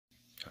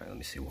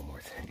me say one more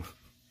thing.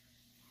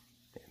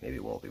 Maybe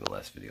it won't be my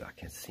last video. I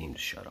can't seem to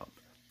shut up.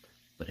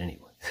 But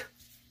anyways.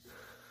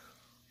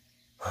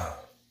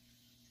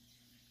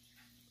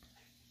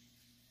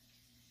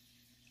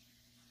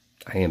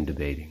 I am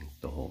debating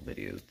the whole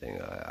video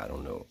thing. I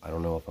don't know. I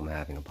don't know if I'm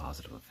having a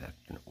positive effect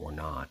or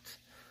not.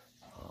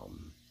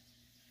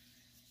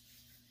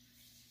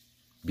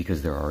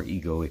 Because there are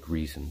egoic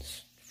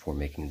reasons for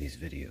making these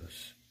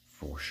videos,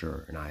 for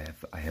sure. And I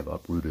have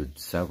uprooted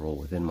several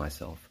within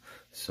myself.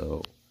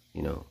 So,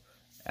 you know,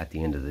 at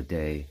the end of the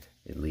day,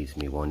 it leaves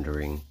me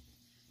wondering,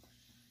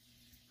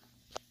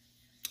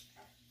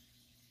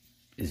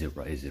 is it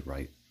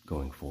right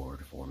going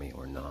forward for me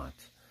or not?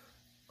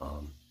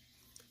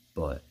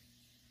 But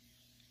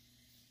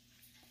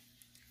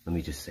let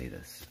me just say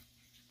this.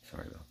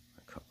 Sorry about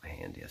I cut my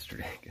hand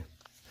yesterday.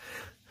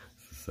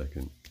 It's the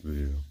second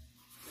video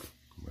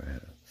where I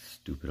had a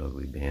stupid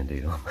ugly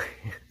band-aid on my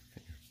hand.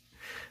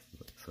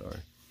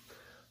 Sorry.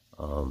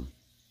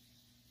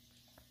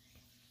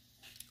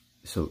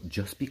 So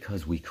just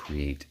because we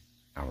create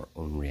our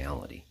own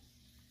reality,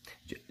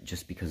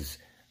 just because,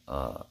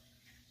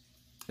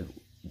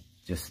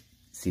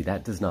 see,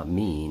 that does not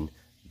mean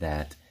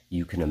that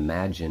you can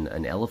imagine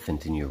an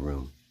elephant in your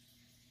room.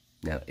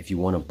 Now, if you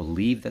want to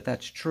believe that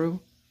that's true,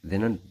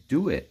 then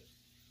do it.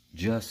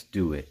 Just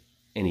do it.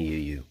 Any of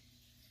you.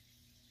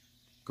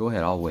 Go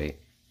ahead, I'll wait.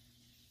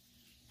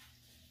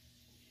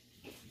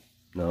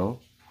 No?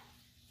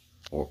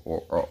 Or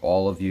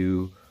all of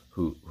you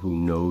who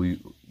know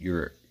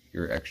you're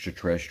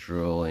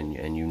extraterrestrial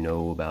and you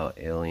know about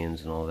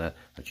aliens and all that,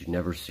 but you've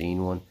never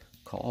seen one,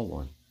 call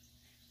one.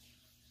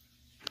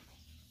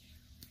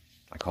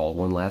 I called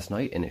one last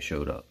night and it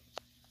showed up.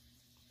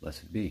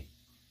 Blessed be.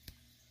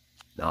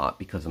 Not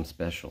because I'm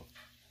special.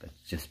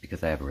 That's just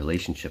because I have a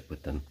relationship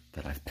with them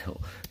that I've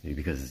built. Maybe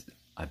because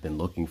I've been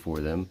looking for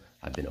them.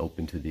 I've been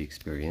open to the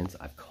experience.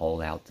 I've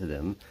called out to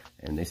them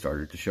and they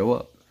started to show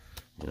up.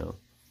 You know,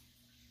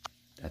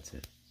 that's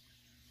it.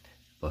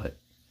 But,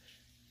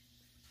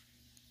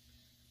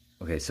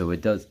 okay, so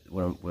it does,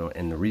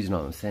 and the reason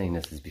I'm saying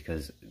this is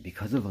because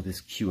of all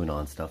this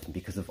QAnon stuff and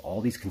because of all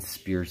these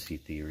conspiracy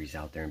theories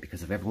out there and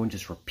because of everyone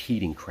just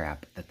repeating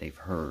crap that they've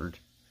heard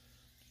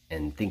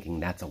and thinking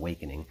that's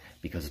awakening,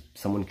 because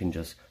someone can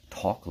just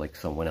talk like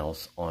someone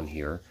else on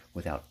here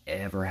without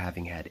ever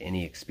having had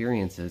any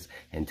experiences,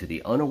 and to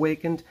the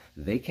unawakened,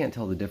 they can't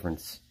tell the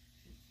difference.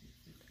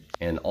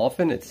 And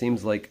often it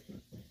seems like,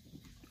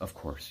 of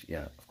course,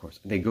 yeah, of course,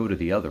 they go to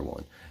the other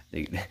one.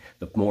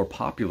 The more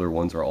popular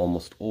ones are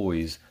almost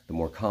always the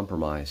more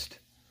compromised.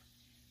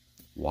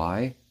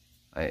 Why?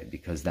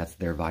 Because that's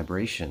their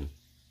vibration.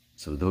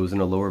 So those in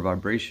a lower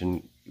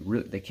vibration,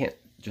 they can't,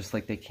 just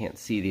like they can't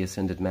see the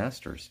ascended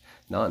masters.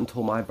 Not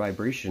until my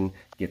vibration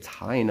gets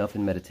high enough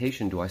in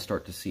meditation do I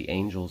start to see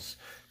angels,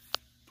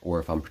 or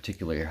if I'm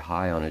particularly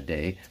high on a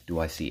day, do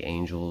I see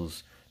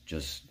angels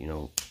just, you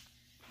know,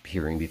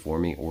 appearing before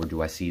me, or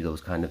do I see those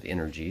kind of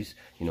energies?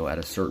 You know, at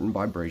a certain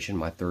vibration,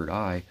 my third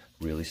eye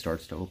really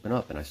starts to open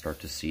up and I start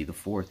to see the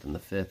fourth and the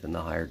fifth and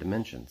the higher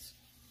dimensions,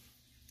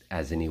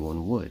 as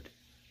anyone would.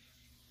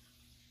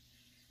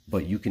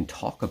 But you can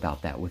talk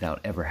about that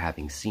without ever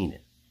having seen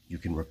it. You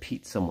can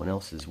repeat someone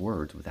else's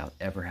words without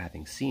ever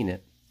having seen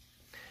it.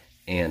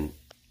 And,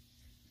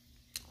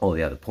 oh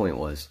yeah, the point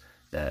was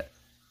that,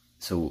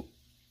 so,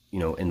 you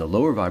know, in the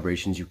lower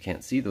vibrations, you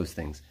can't see those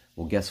things.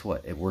 Well, guess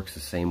what? It works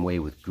the same way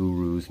with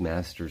gurus,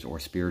 masters, or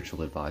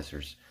spiritual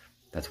advisors.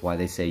 That's why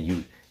they say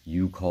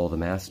you call the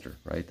master,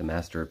 right? The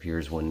master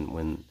appears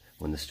when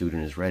the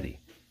student is ready,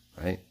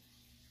 right?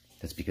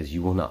 That's because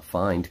you will not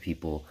find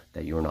people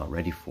that you're not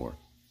ready for.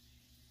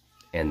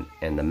 And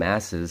the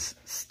masses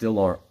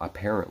still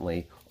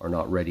apparently are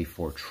not ready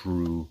for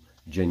true,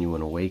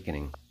 genuine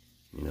awakening.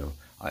 You know,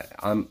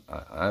 I'm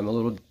a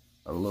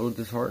little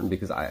disheartened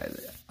because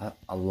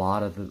a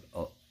lot of the,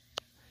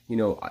 you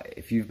know,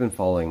 if you've been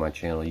following my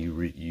channel,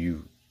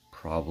 you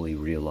probably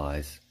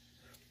realize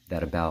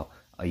that about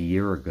a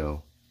year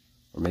ago,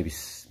 or maybe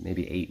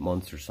 8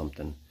 months or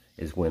something,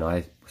 is when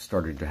I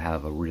started to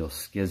have a real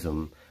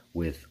schism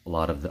with a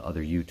lot of the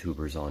other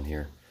YouTubers on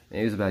here.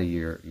 It was about a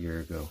year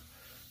ago.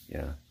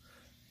 Yeah,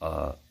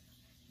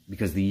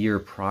 because the year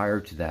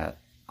prior to that,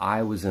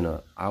 I was in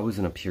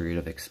a period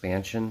of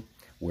expansion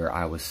where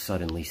I was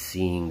suddenly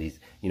seeing these.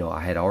 You know,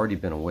 I had already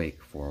been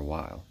awake for a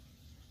while.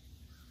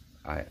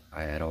 I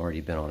had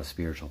already been on a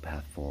spiritual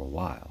path for a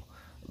while,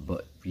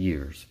 but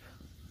years.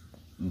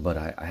 But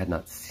I had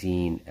not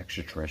seen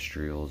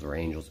extraterrestrials or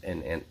angels,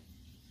 and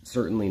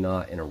certainly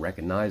not in a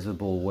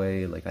recognizable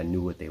way. Like I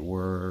knew what they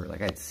were.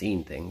 Like I had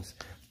seen things,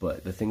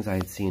 but the things I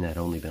had seen had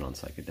only been on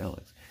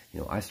psychedelics. You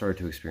know, I started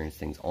to experience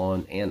things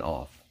on and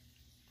off.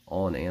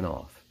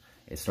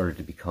 It started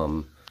to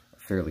become a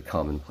fairly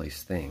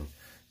commonplace thing,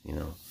 you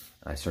know.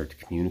 I started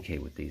to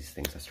communicate with these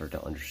things. I started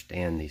to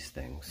understand these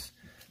things.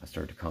 I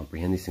started to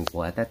comprehend these things.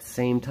 Well, at that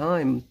same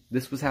time,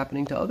 this was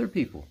happening to other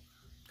people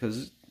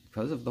because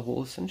of the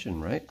whole ascension,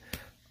 right?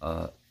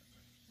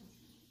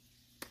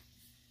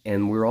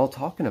 And we're all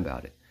talking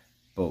about it.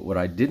 But what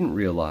I didn't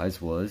realize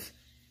was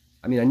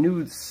I mean, I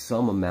knew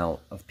some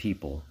amount of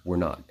people were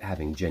not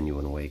having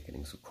genuine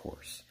awakenings, of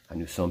course. I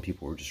knew some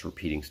people were just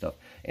repeating stuff.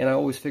 And I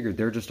always figured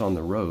they're just on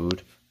the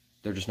road.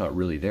 They're just not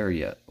really there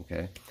yet,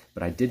 okay?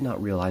 But I did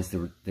not realize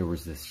there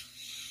was this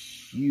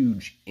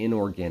huge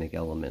inorganic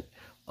element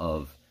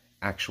of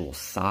actual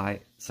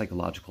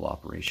psychological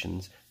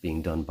operations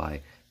being done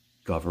by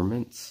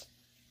governments,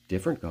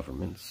 different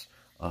governments,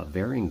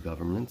 varying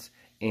governments,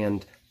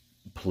 and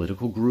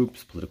political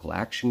groups, political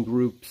action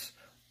groups,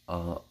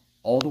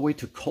 all the way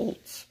to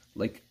cults,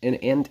 like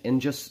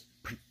and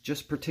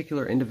just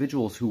particular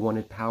individuals who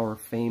wanted power,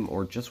 fame,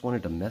 or just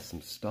wanted to mess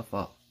some stuff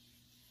up,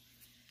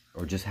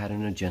 or just had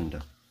an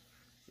agenda.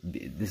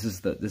 This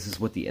is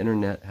what the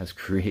internet has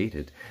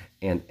created,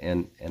 and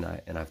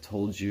I've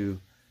told you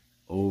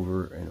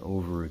over and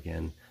over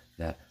again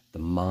that the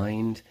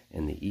mind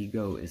and the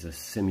ego is a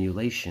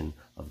simulation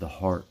of the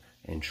heart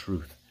and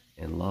truth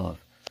and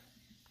love,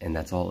 and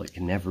that's all it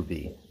can ever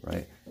be,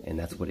 right? And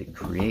that's what it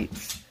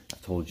creates.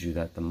 I've told you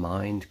that the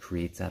mind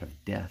creates out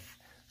of death.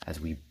 As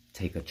we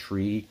take a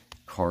tree,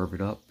 carve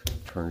it up,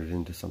 turn it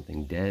into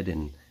something dead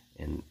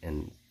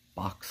and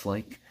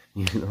box-like,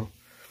 you know?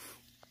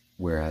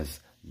 Whereas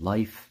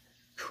life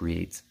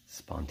creates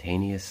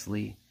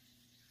spontaneously,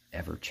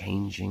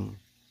 ever-changing,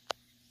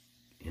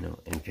 you know,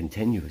 and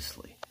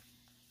continuously.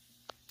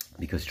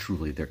 Because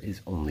truly there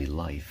is only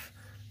life,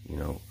 you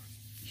know.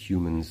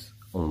 Humans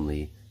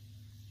only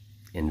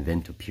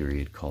invent a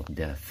period called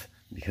death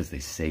because they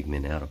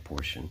segment out a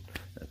portion.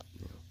 You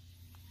know.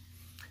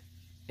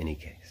 Any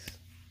case,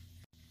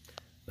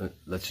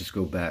 let's just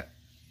go back.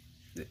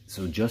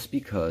 So just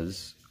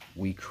because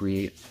we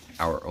create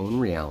our own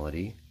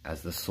reality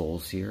as the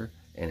souls here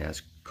and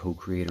as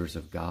co-creators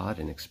of God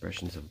and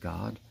expressions of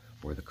God,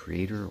 or the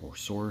creator or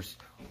source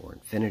or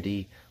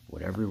infinity,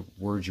 whatever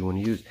word you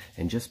want to use,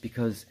 and just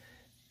because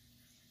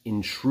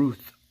in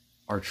truth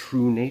our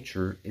true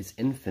nature is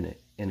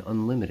infinite and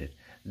unlimited,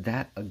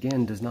 that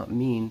again does not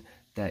mean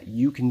that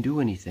you can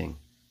do anything.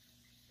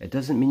 It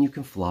doesn't mean you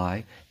can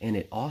fly, and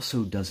it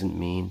also doesn't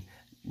mean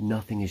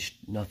nothing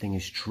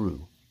is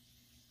true.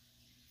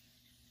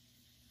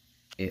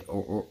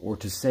 Or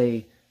to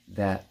say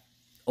that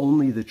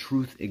only the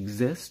truth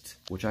exists,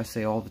 which I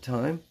say all the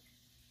time,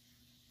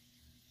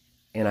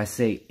 and I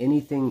say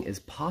anything is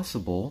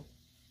possible,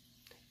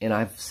 and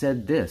I've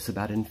said this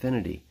about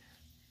infinity.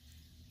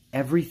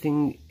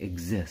 Everything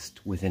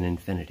exists within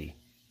infinity.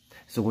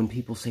 So when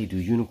people say, do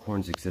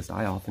unicorns exist?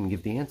 I often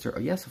give the answer, oh,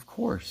 yes, of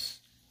course.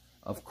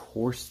 Of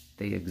course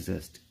they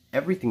exist.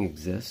 Everything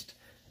exists.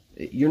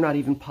 You're not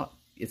even,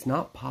 it's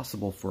not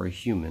possible for a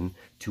human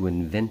to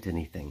invent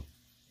anything.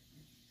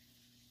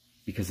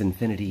 Because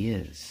infinity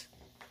is.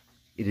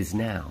 It is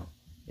now,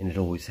 and it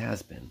always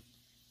has been.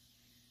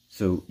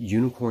 So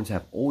unicorns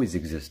have always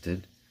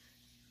existed.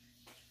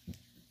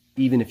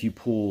 Even if you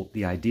pull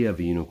the idea of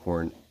a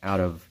unicorn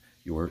out of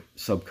your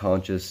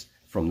subconscious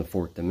from the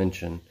fourth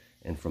dimension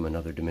and from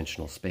another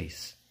dimensional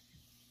space.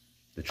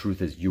 The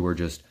truth is you are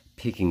just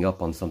picking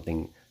up on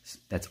something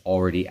that's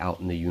already out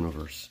in the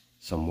universe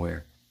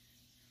somewhere.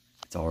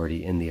 It's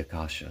already in the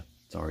Akasha.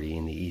 It's already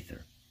in the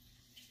ether.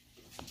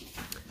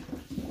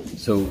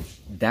 So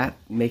that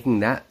making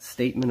that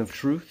statement of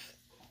truth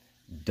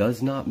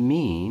does not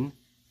mean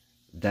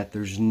that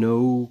there's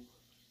no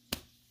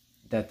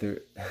there's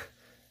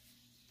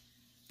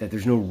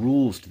no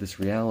rules to this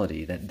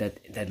reality,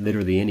 that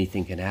literally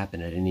anything can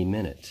happen at any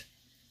minute.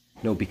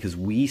 No, because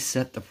we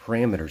set the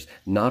parameters.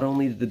 Not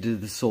only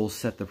did the soul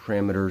set the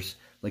parameters,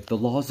 like the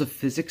laws of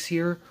physics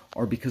here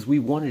are because we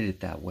wanted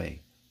it that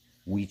way.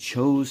 We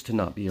chose to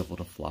not be able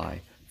to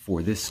fly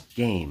for this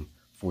game,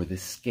 for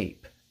this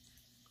escape.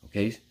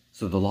 Okay?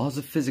 So the laws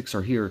of physics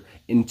are here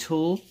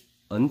until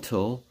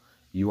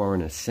you are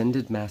an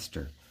ascended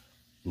master,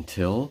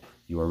 until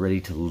you are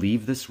ready to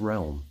leave this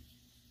realm.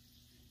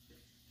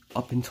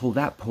 Up until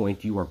that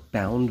point, you are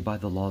bound by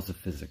the laws of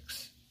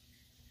physics.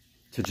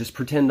 To just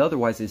pretend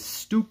otherwise is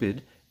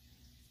stupid,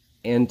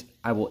 and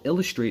I will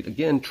illustrate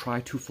again,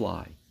 try to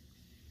fly.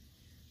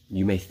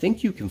 You may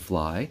think you can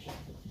fly.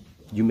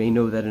 You may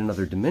know that in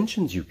other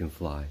dimensions you can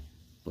fly.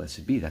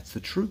 Blessed be, that's the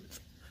truth.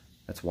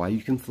 That's why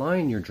you can fly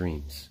in your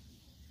dreams.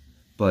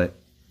 But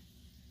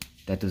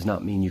that does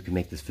not mean you can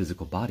make this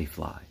physical body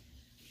fly.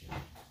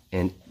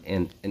 And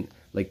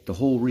like the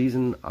whole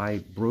reason I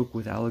broke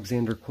with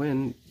Alexander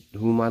Quinn,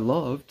 whom I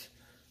loved,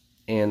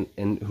 and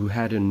who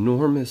had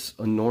enormous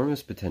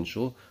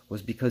potential,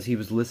 was because he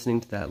was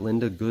listening to that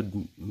Linda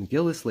Good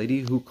McGillis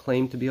lady who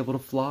claimed to be able to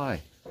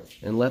fly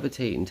and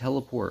levitate and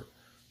teleport.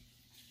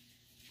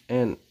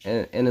 And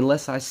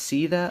unless I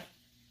see that,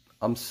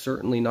 I'm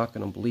certainly not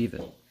going to believe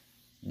it,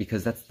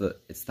 because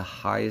it's the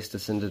highest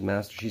ascended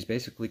master. She's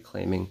basically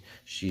claiming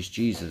she's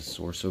Jesus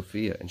or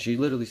Sophia, and she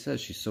literally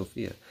says she's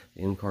Sophia,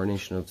 the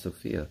incarnation of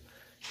Sophia,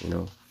 you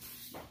know.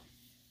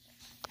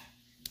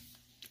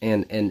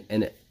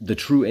 And the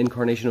true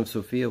incarnation of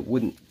Sophia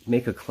wouldn't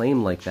make a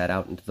claim like that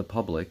out into the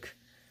public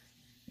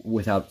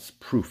without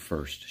proof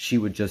first. She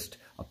would just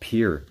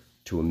appear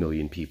to 1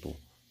 million people,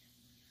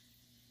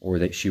 or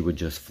that she would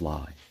just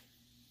fly.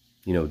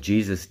 You know,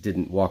 Jesus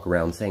didn't walk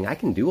around saying, I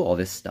can do all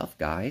this stuff,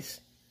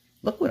 guys.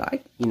 Look what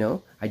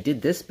I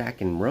did this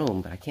back in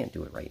Rome, but I can't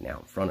do it right now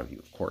in front of you,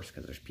 of course,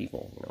 because there's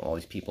people, all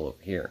these people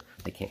over here,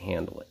 they can't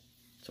handle it.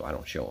 So I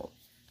don't show them.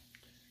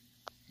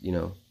 You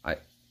know,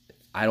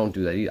 I don't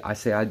do that either. I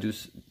say I do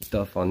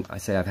stuff I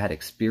say I've had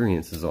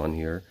experiences on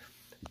here,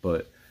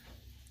 but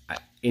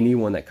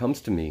anyone that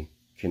comes to me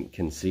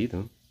can see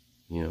them,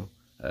 you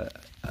know.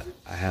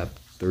 I have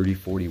 30,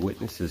 40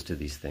 witnesses to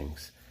these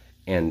things.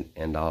 And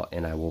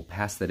I will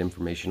pass that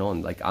information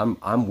on. Like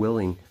I'm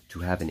willing to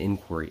have an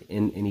inquiry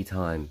in any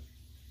time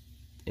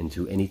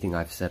into anything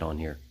I've said on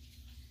here.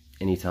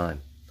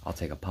 Anytime. I'll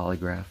take a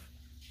polygraph.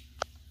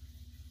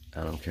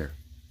 I don't care.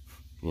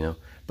 You know?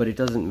 But it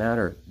doesn't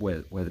matter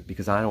whether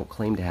because I don't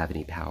claim to have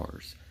any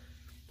powers.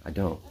 I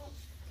don't.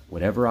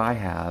 Whatever I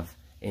have,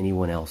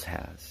 anyone else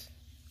has.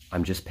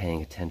 I'm just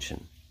paying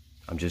attention.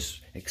 I'm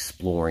just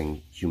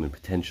exploring human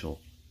potential,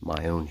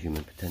 my own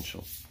human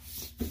potential.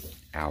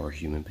 Our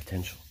human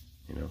potential,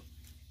 you know,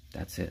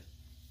 that's it.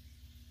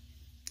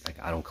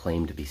 Like, I don't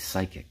claim to be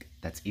psychic.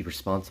 That's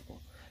irresponsible.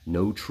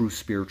 No true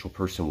spiritual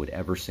person would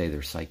ever say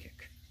they're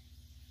psychic,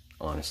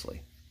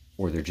 honestly,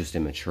 or they're just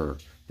immature.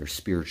 They're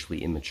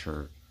spiritually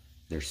immature.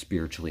 They're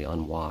spiritually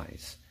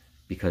unwise,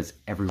 because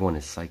everyone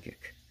is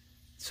psychic.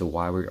 So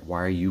why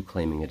are you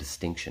claiming a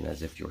distinction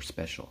as if you're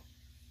special?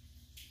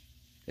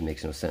 It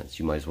makes no sense.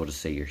 You might as well just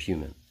say you're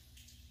human.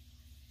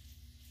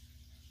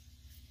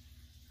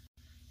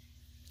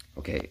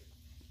 Okay,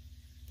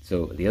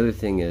 so the other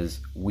thing is,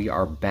 we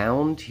are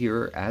bound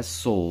here as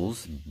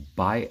souls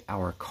by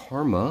our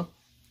karma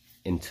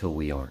until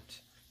we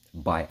aren't.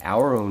 By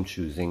our own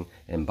choosing,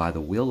 and by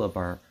the will of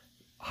our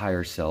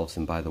higher selves,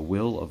 and by the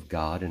will of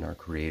God and our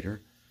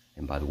Creator,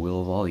 and by the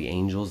will of all the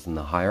angels in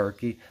the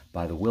hierarchy,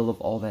 by the will of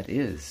all that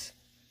is,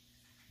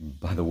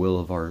 by the will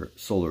of our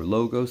solar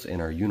logos and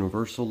our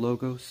universal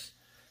logos.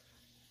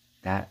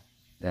 That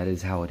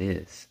is how it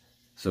is.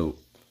 So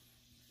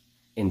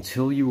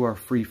until you are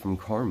free from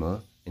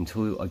karma,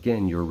 until,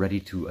 again, you're ready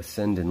to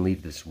ascend and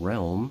leave this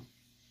realm,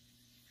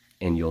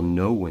 and you'll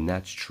know when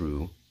that's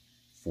true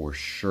for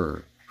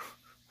sure.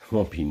 There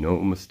won't be no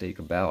mistake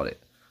about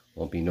it.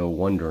 Won't be no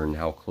wondering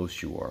how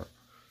close you are.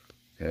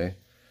 Okay?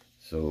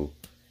 So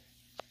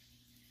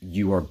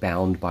you are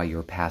bound by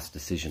your past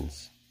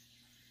decisions.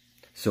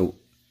 So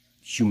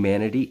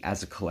humanity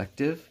as a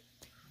collective,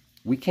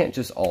 we can't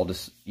just all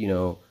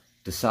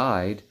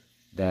decide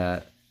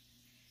that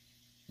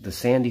the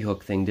Sandy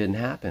Hook thing didn't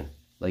happen.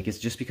 Like, it's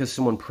just because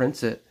someone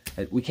prints it,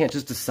 we can't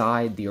just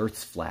decide the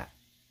Earth's flat.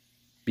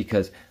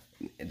 Because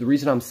the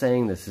reason I'm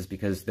saying this is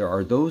because there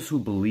are those who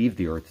believe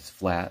the Earth is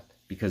flat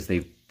because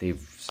they've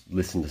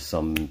listened to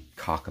some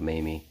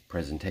cockamamie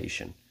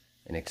presentation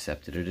and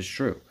accepted it as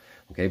true.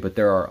 Okay, but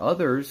there are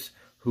others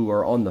who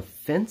are on the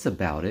fence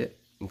about it,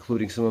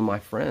 including some of my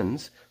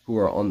friends who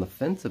are on the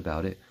fence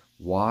about it.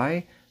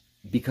 Why?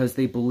 Because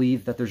they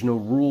believe that there's no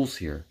rules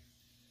here.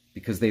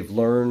 Because they've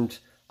learned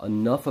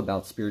enough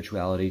about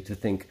spirituality to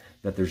think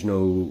that there's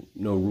no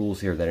rules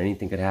here, that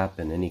anything could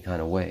happen any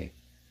kind of way.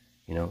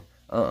 You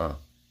know?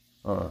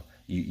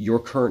 Your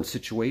current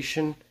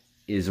situation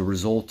is a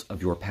result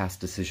of your past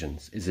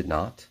decisions, is it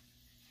not?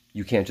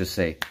 You can't just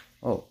say,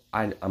 oh,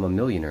 I'm a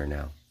millionaire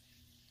now.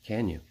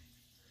 Can you?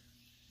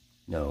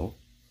 No.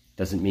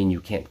 Doesn't mean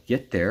you can't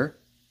get there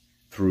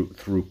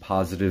through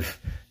positive,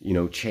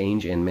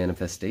 change and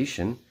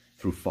manifestation,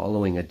 through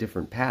following a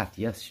different path.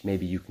 Yes,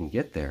 maybe you can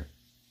get there.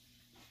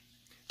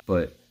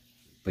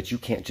 But you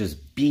can't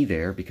just be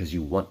there because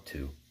you want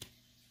to.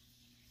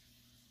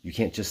 You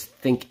can't just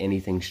think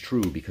anything's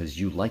true because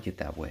you like it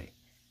that way.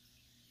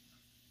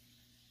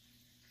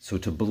 So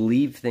to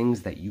believe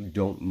things that you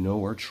don't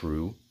know are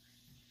true,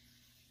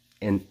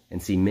 and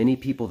see, many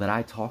people that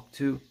I talk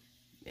to,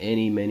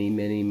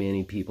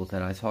 many people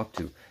that I talk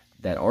to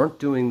that aren't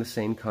doing the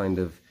same kind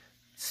of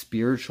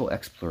spiritual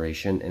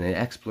exploration and an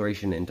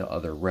exploration into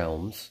other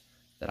realms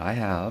that I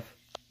have,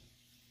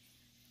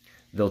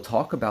 they'll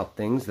talk about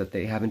things that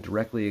they haven't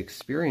directly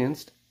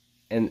experienced,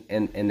 and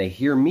they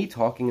hear me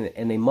talking,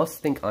 and they must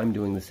think I'm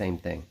doing the same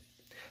thing.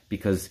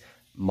 Because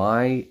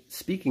my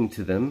speaking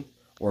to them,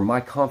 or my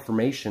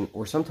confirmation,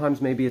 or sometimes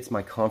maybe it's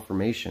my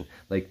confirmation,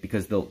 like,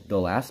 because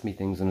they'll ask me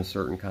things in a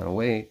certain kind of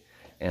way,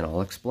 and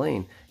I'll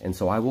explain. And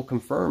so I will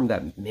confirm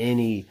that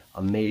many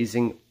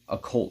amazing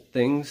occult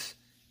things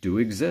do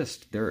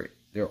exist. There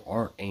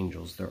are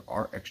angels, there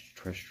are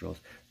extraterrestrials,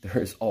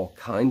 there is all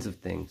kinds of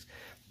things.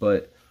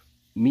 But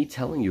me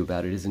telling you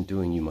about it isn't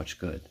doing you much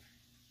good.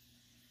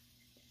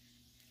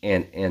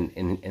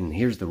 And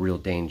here's the real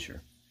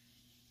danger.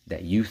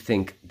 That you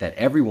think that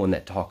everyone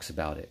that talks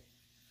about it,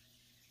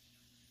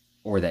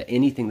 or that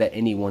anything that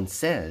anyone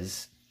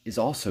says, is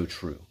also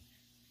true.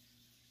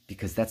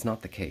 Because that's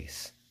not the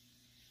case.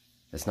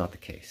 That's not the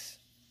case.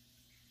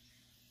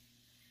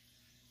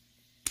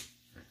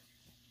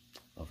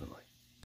 Love and light.